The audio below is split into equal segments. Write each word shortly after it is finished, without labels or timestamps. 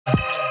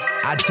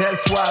I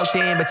just walked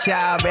in, but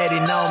y'all already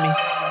know me.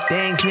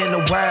 Things in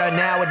the world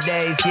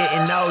nowadays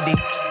getting oldie.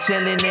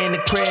 Chilling in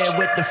the crib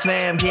with the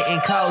fam, getting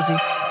cozy.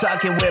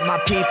 Talking with my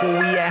people,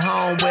 we at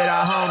home with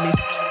our homies.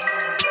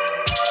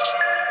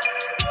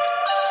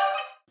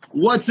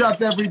 What's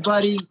up,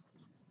 everybody?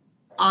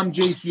 I'm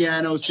Jay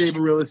Siano, Sabre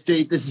Real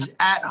Estate. This is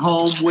At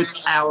Home with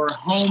our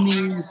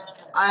homies.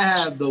 I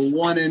have the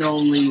one and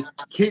only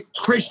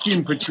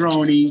Christian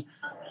Petroni,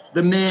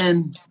 the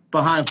man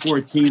behind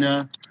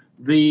Fortina,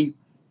 the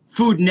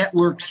Food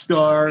Network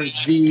star,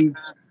 the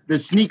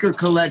sneaker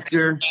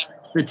collector,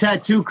 the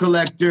tattoo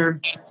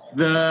collector,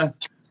 the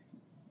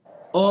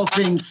all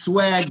things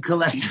swag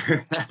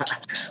collector.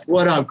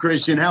 What up,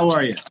 Christian? How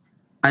are you?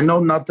 I know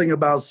nothing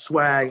about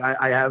swag.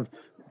 I have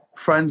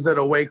friends that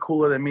are way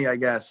cooler than me, I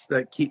guess,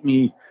 that keep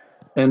me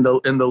in the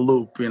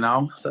loop, you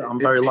know? So I'm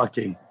very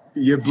lucky.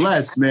 You're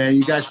blessed, man.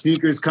 You got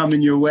sneakers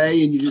coming your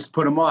way, and you just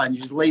put them on. You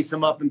just lace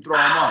them up and throw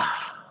them on.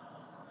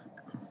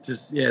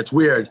 It's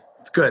weird.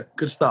 It's good.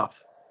 Good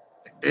stuff.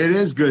 It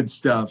is good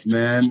stuff,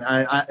 man.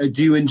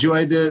 Do you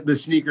enjoy the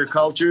sneaker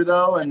culture,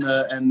 though, and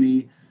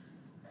the?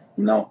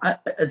 No,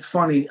 it's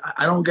funny.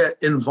 I don't get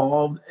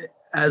involved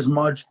as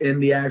much in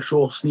the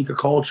actual sneaker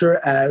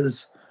culture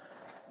as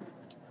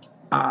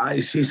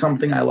I see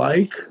something I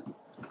like.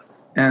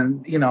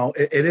 And, you know,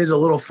 it is a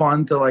little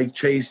fun to, like,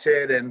 chase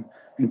it and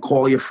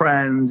call your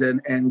friends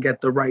and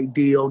get the right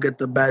deal, get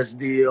the best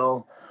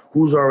deal.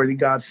 Who's already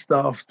got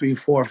stuff 3,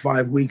 4,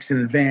 5 weeks in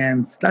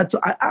advance. I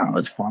don't know.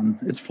 It's fun.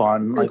 It's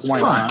fun. Like, why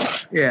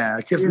not? Yeah.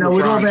 Kids from the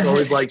Bronx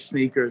always like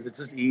sneakers. It's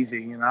just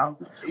easy, you know?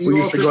 We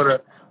used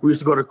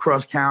to go to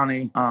Cross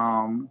County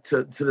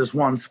to this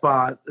one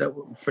spot that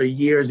for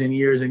years and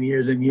years and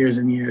years and years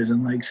and years.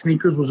 And, like,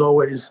 sneakers was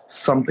always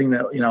something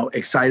that, you know,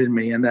 excited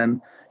me. And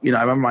then, you know,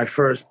 I remember my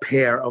first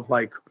pair of,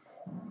 like,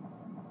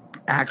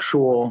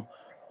 actual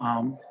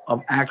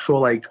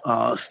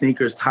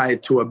sneakers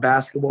tied to a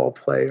basketball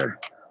player.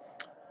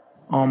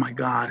 Oh my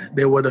God,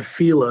 they were the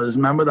feelers.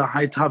 Remember the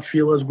high top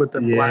feelers with the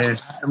black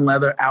and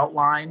leather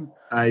outline?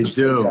 I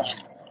do.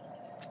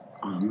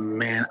 Oh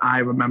man, I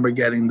remember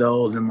getting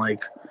those, and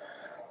like,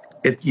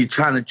 you're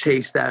trying to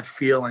chase that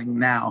feeling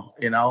now,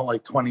 you know,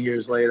 like 20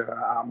 years later,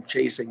 I'm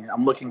chasing it.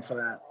 I'm looking for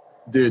that.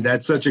 Dude,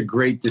 that's such a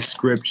great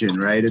description,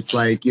 right? It's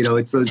like, you know,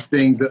 it's those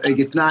things that, like,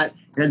 it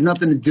has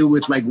nothing to do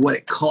with like what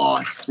it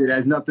costs. It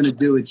has nothing to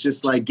do. It's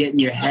just like getting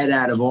your head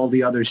out of all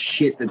the other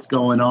shit that's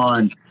going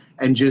on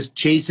and just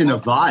chasing a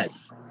vibe.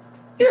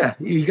 Yeah,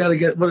 you got to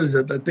get, what is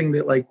it? The thing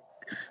that like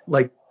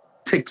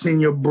ticks in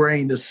your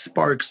brain, that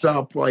sparks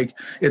up. Like,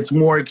 it's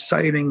more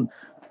exciting,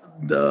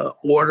 the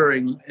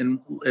ordering and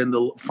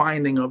the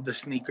finding of the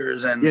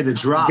sneakers and the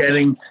drop,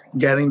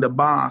 getting the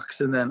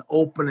box and then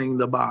opening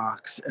the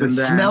box. The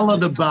smell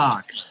of the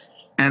box.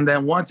 And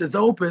then once it's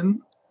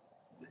open,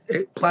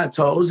 it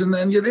plateaus and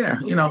then you're there.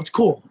 You know, it's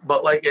cool.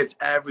 But like, it's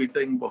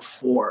everything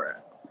before it,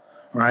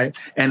 right?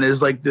 And is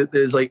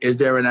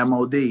there an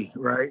MOD,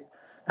 right?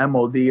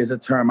 MOD is a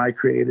term I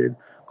created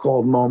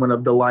called moment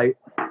of delight,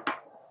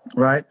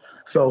 right?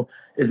 So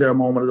is there a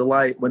moment of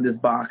delight when this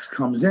box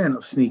comes in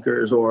of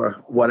sneakers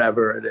or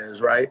whatever it is,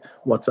 right?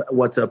 What's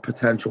a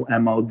potential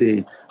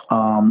MOD?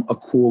 A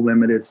cool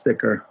limited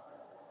sticker,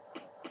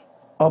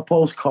 a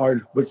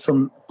postcard with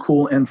some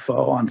cool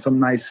info on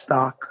some nice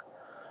stock,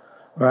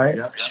 right?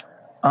 Yep.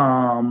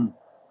 I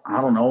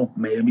don't know,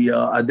 maybe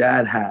a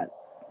dad hat,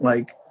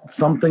 like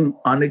something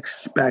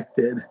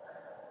unexpected.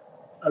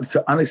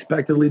 To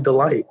unexpectedly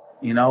delight,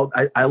 you know.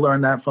 I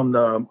learned that from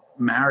the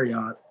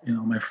Marriott. You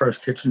know, my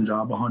first kitchen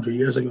job 100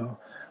 years ago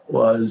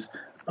was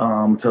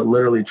to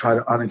literally try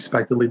to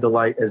unexpectedly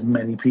delight as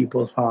many people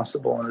as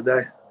possible in a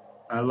day.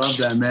 I love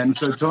that, man.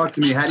 So talk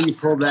to me. How do you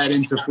pull that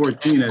into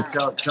Fortina?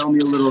 Tell me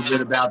a little bit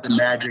about the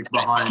magic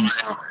behind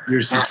your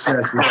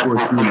success with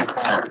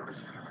Fortina.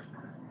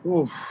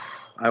 Ooh,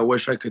 I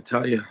wish I could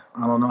tell you.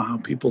 I don't know how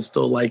people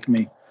still like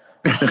me.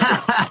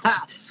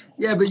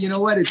 Yeah, but you know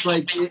what? It's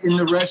like in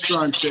the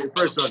restaurants.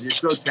 First off, you're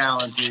so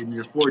talented and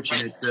you're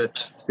fortunate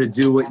to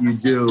do what you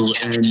do,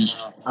 and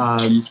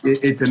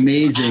it's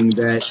amazing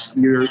that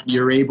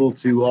you're able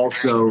to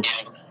also,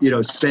 you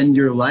know, spend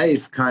your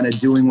life kind of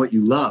doing what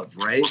you love,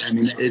 right? I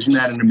mean, isn't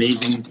that an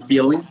amazing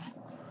feeling?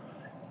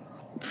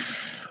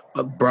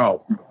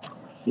 Bro,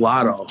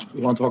 lotto.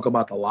 You want to talk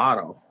about the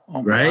lotto?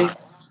 Oh, right? God.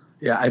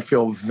 Yeah, I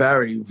feel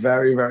very,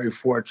 very, very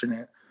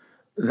fortunate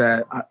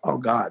that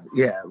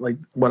like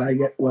what I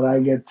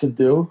get to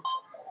do.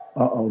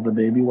 The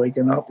baby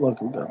waking up.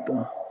 Look, we got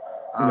the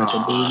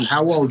baby.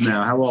 How old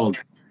now? How old?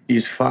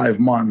 He's 5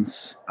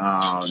 months.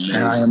 Oh, man.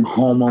 And I am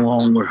home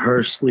alone with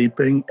her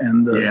sleeping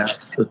and the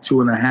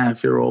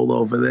 2.5-year-old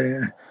over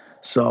there.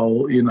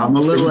 So, you know, I'm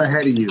a little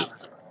ahead of you.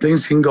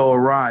 Things can go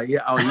awry. Yeah.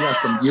 Oh, you got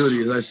some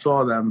beauties. I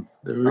saw them.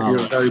 You're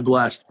very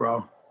blessed,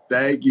 bro.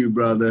 Thank you,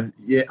 brother.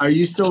 Yeah. Are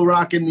you still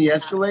rocking the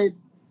Escalade?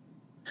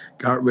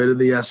 Got rid of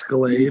the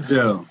Escalade. Me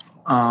too.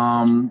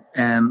 And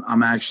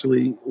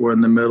we're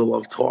in the middle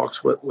of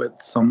talks with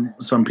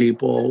some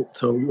people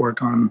to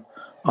work on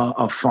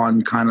a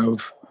fun kind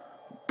of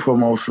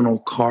promotional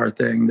car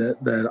thing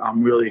that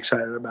I'm really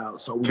excited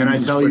about. So can I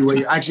tell you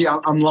what? Actually,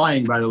 I'm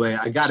lying, by the way.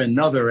 I got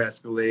another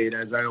Escalade,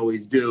 as I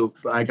always do.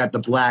 I got the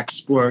black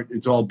Sport.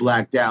 It's all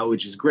blacked out,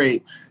 which is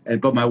great.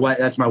 But my wife,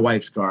 that's my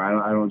wife's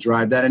car. I don't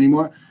drive that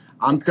anymore.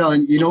 I'm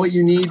telling you, know what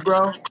you need,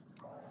 bro?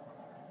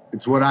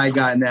 It's what I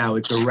got now.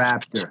 It's a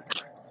Raptor.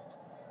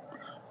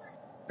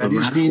 Have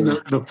you seen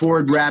the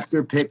Ford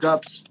Raptor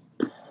pickups?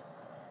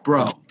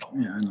 Bro,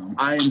 yeah, I know.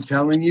 I am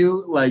telling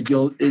you, like,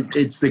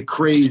 it's the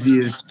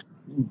craziest,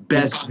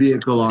 best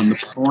vehicle on the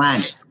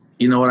planet.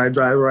 You know what I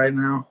drive right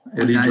now?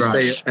 What do you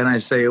drive? I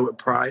say it with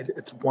pride.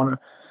 It's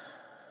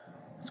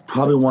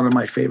probably one of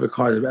my favorite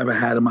cars I've ever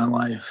had in my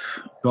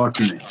life. Talk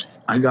to me.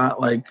 I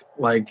got like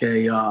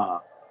a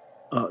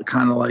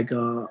kind of like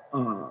a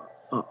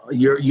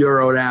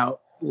Euroed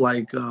out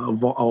like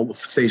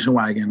station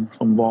wagon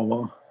from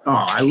Volvo.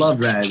 Oh, I love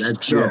that.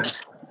 That's dope.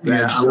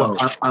 Yeah,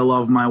 I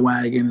love my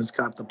wagon. It's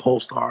got the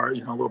Polestar,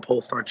 little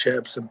Polestar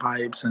chips and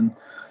pipes, and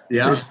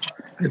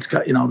it's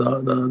got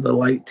the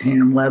light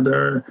tan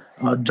leather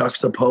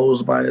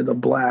juxtaposed by the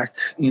black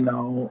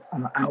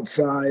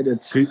outside.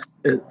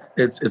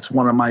 It's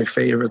one of my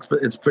favorites,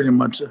 but it's pretty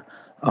much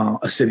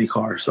a city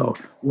car. So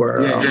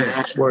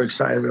we're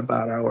excited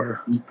about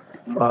our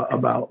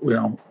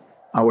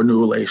new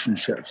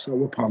relationship. So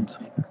we're pumped.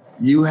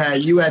 You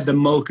had the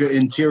mocha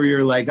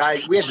interior, we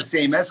had the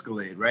same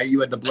Escalade, right? You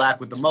had the black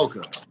with the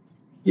mocha.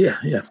 Yeah,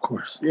 of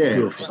course. Yeah,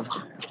 beautiful.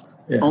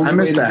 Yeah, I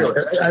miss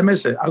that. I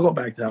miss it. I'll go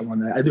back to that one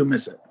day. I do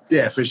miss it.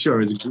 Yeah, for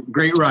sure. It's a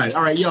great ride.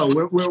 All right, yo,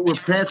 we're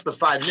past the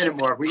 5-minute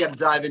mark. We got to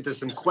dive into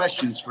some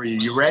questions for you.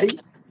 You ready?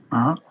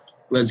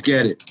 Let's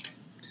get it.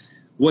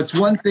 What's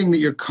one thing that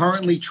you're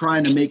currently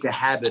trying to make a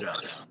habit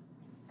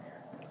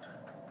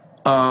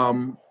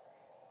of?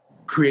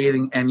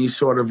 Creating any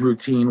sort of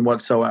routine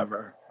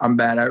whatsoever. I'm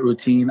bad at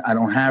routine. I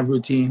don't have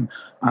routine.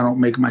 I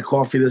don't make my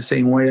coffee the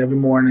same way every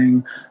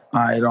morning.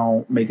 I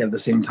don't make it at the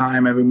same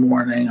time every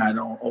morning. I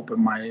don't open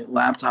my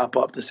laptop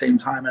up the same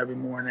time every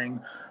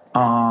morning.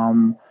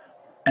 And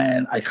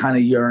I kind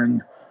of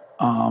yearn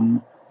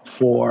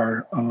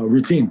for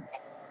routine.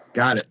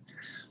 Got it.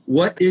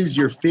 What is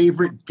your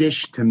favorite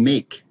dish to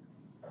make?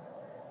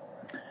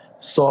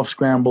 Soft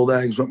scrambled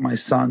eggs with my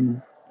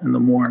son in the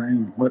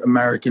morning with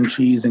American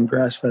cheese and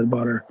grass-fed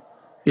butter,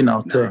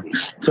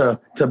 nice.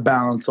 to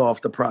balance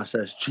off the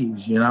processed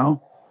cheese,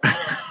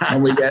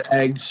 And we get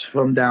eggs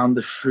from down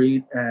the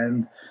street,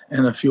 and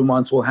in a few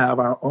months we'll have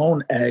our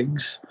own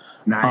eggs.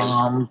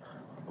 Nice.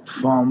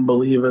 From,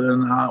 believe it or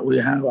not, we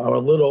have our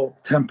little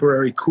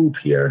temporary coop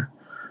here,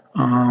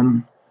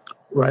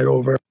 right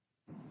over.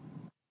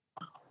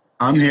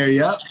 I'm here.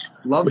 Yep.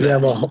 Love that.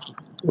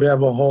 We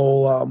have a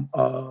whole.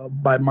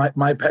 By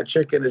my pet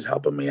chicken is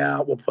helping me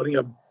out. We're putting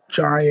a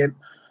giant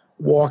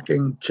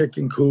walking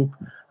chicken coop,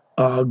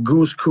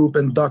 goose coop,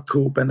 and duck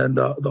coop, and then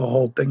the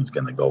whole thing's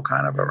gonna go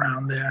kind of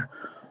around there.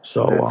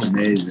 So that's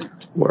amazing.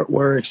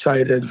 We're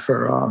excited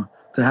for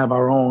to have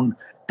our own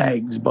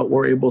eggs, but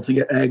we're able to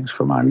get eggs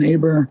from our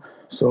neighbor.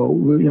 So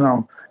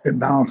it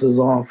balances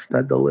off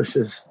that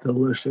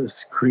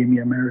delicious creamy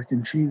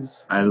American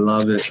cheese. I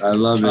love it.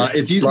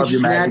 If you could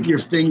snap your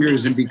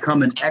fingers and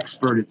become an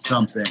expert at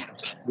something,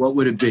 what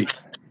would it be?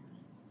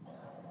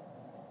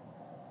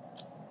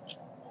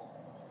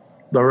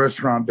 The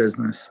restaurant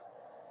business.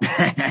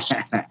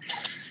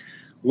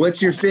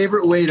 What's your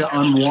favorite way to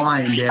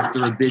unwind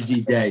after a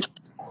busy day?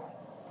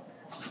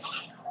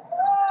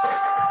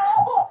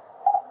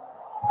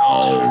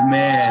 Oh,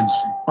 man.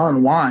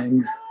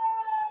 Unwind?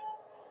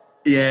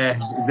 Yeah.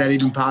 Is that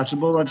even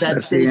possible at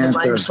that stage of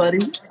life,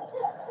 buddy?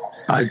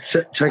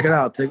 Check it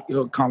out.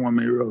 You'll come with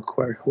me real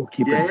quick. We'll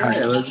keep it tight.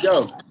 Yeah, let's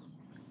go.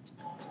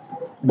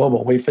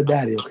 Bobo, wait for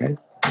Daddy, okay?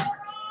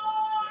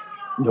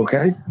 You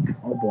okay?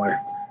 Oh, boy.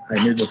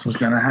 I knew this was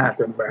going to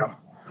happen, bro.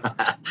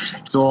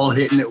 It's all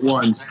hitting at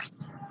once.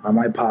 I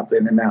might pop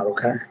in and out,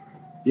 okay?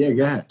 Yeah,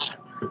 go ahead.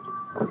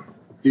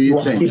 Do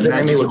you think? Keep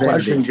hitting me with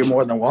questions, you're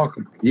more than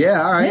welcome.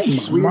 Yeah, all right.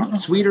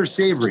 Sweet or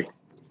savory?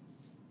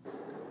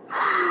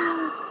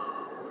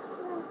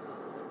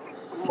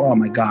 Oh,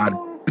 my God.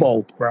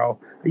 Both, bro.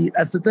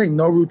 That's the thing.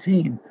 No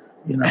routine,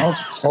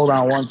 Hold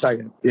on one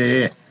second.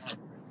 Yeah.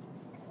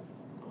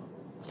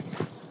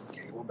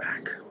 Okay,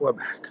 we're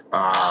back.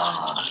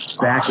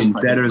 Back and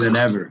better than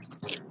ever.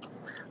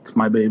 It's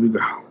my baby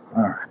girl.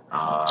 All right.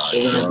 All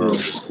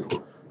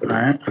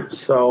right.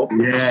 So.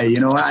 Yeah,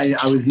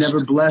 I was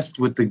never blessed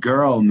with the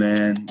girl,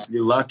 man.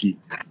 You're lucky.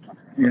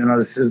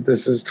 This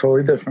is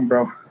totally different,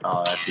 bro.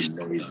 Oh, that's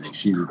amazing.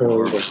 She's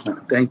adorable.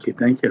 Thank you.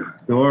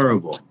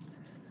 Adorable.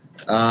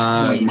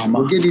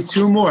 We'll give you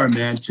 2 more,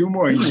 man. 2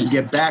 more, and you can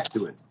get back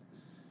to it.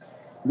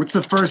 What's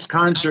the first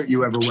concert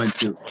you ever went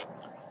to?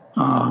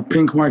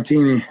 Pink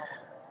Martini.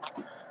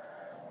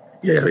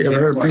 Yeah, you ever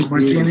heard of Pink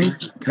Martini?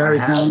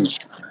 Tarrytown.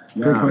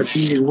 Pink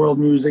Martini, world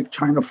music,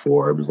 China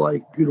Forbes,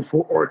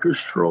 beautiful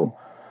orchestral.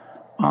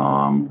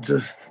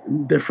 Just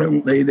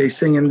different. They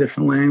sing in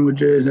different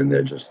languages, and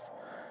they're just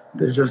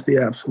the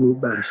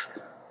absolute best.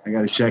 I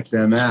got to check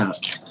them out.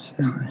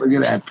 Look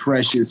at that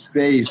precious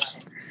face.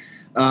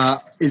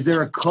 Is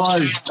there a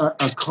cause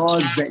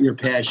that you're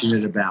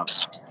passionate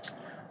about?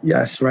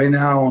 Yes, right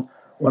now,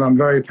 what I'm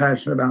very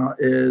passionate about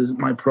is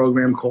my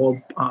program called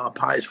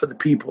Pies for the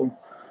People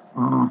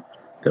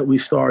that we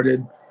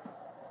started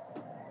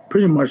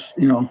pretty much,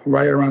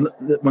 right around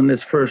when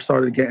this first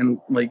started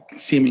getting like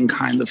seeming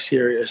kind of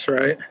serious,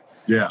 right?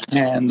 Yeah.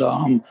 And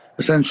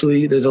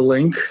essentially, there's a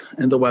link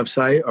in the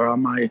website or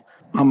on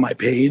my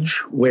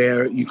page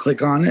where you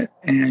click on it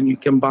and you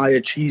can buy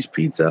a cheese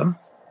pizza,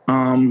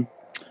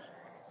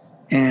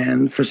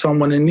 and for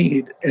someone in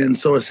need. And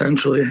so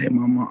essentially, hey,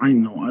 Mama, I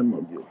know I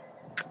love you.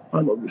 I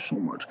love you so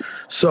much.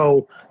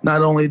 So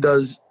not only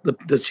does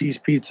the cheese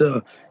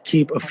pizza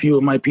keep a few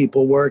of my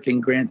people working,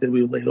 granted,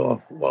 we laid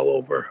off well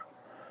over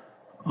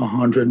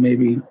 100,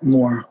 maybe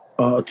more,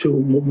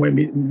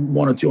 maybe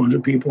 100 or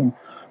 200 people,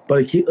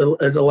 but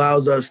it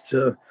allows us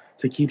to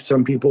keep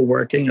some people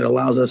working. It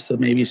allows us to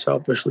maybe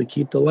selfishly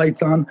keep the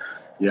lights on,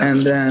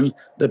 and then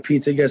the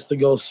pizza gets to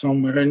go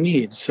somewhere in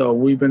need. So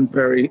we've been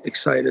very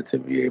excited to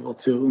be able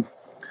to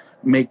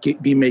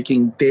be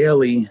making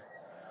daily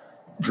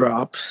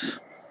drops.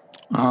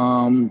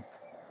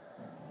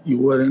 You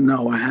wouldn't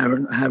know. I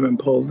haven't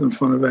posed in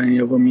front of any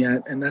of them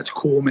yet, and that's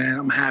cool, man.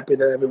 I'm happy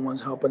that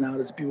everyone's helping out.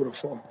 It's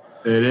beautiful.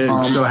 It is.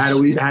 So how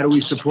do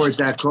we support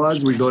that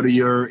cause? We go to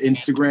your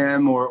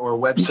Instagram or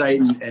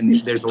website,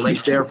 and there's a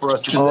link there for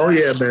us to do that?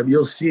 Yeah, babe.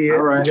 You'll see it.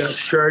 All right. We got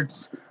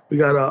shirts. We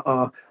got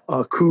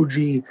a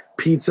Coogee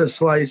pizza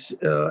slice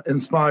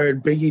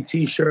inspired Biggie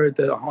T-shirt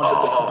that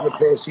 100% of the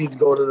proceeds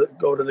go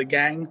to the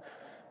gang.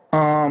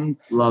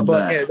 Love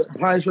that. Yeah, the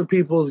Pies for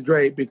People is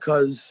great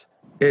because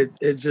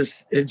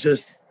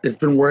it's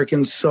been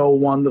working so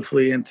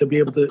wonderfully, and to be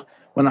able to,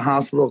 when a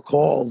hospital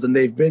calls, and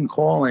they've been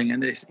calling,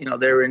 and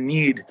they're in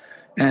need,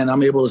 and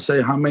I'm able to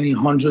say, how many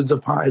hundreds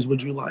of pies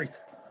would you like?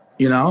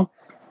 You want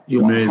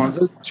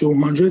 100,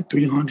 200,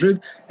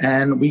 300,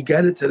 and we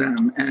get it to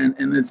them, and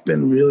it's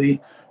been really,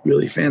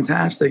 really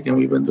fantastic. And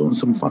we've been doing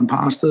some fun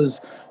pastas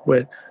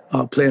with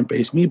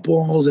plant-based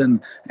meatballs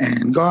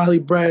and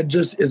garlic bread.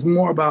 Just, it's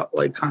more about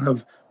like kind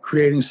of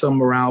creating some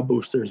morale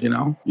boosters,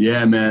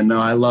 Yeah, man. No,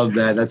 I love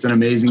that. That's an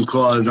amazing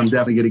cause. I'm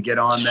definitely going to get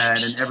on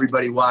that. And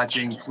everybody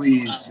watching,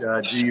 please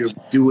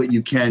do what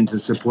you can to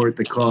support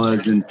the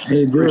cause and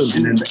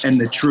Christian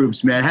and the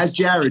troops, man. How's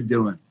Jared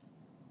doing?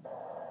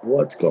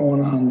 What's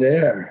going on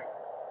there?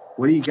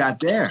 What do you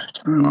got there?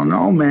 I don't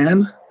know,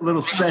 man. A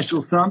little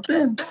special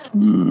something? I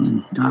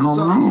don't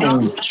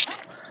know.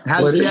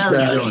 How's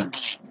Jared doing?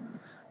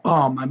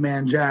 Oh, my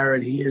man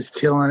Jared, he is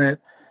killing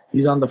it.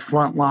 He's on the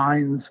front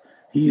lines.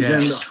 He's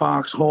in the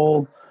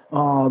foxhole.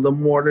 The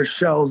mortar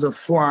shells are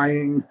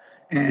flying.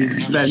 And he's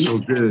a special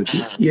dude.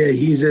 Yeah,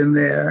 he's in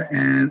there,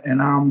 and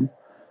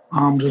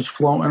I'm just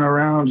floating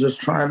around,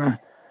 just trying to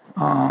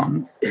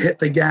hit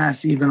the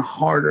gas even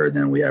harder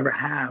than we ever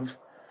have,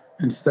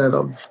 instead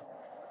of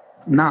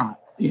not.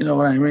 You know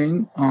what I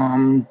mean?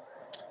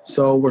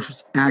 So we're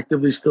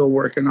actively still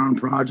working on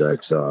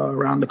projects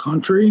around the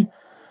country,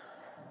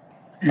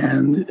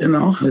 and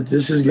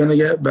this is gonna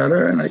get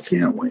better, and I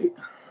can't wait.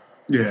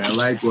 Yeah,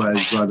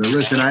 likewise, brother.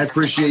 Listen, I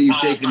appreciate you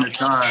taking the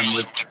time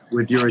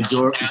with your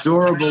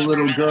adorable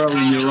little girl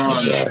in your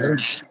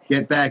arms.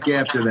 Get back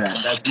after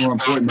that. That's more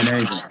important than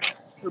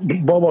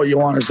anything. Bobo, you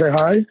want to say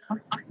hi?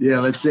 Yeah,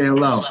 let's say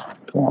hello.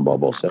 Come on,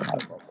 Bobo, say hi,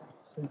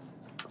 Bobo.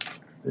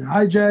 Say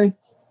hi, Jay.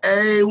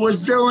 Hey,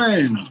 what's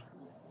doing?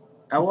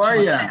 How are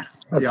you?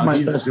 That's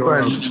my best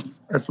friend.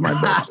 That's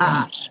my best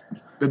friend.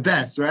 The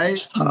best,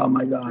 right? Oh,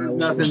 my God. There's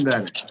nothing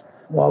better.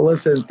 Well,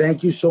 listen,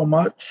 thank you so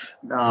much.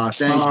 Thank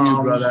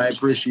you, brother. I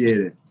appreciate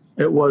it.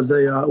 It was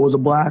a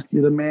blast.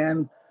 You're the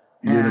man.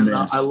 You're the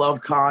man. I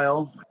love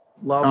Kyle.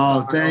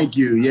 Kyle. Thank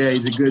you. Yeah,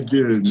 he's a good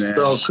dude, man.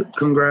 So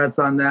congrats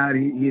on that.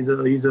 He's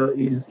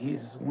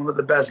one of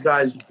the best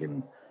guys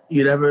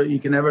you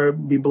can ever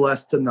be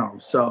blessed to know.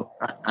 So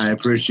I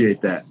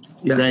appreciate that.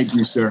 Yes. Thank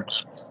you, sir.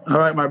 All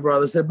right, my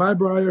brother. Say bye,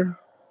 Briar.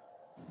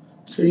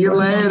 See you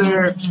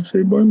later.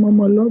 Say bye,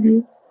 Mama. I love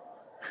you.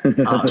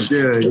 Oh,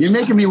 dude, you're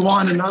making me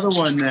want another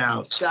one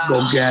now. Stop.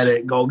 Go get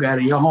it.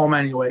 You're home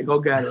anyway. Go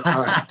get it.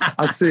 All right.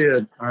 I'll see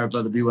you. All right,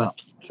 brother. Be well.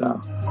 Ciao.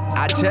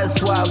 I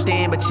just walked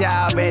in, but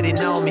y'all already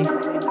know me.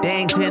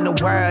 Things in the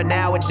world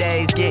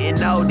nowadays getting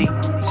oldie.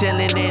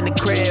 Chilling in the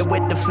crib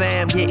with the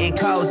fam, getting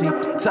cozy.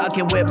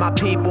 Talking with my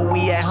people,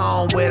 we at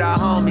home with our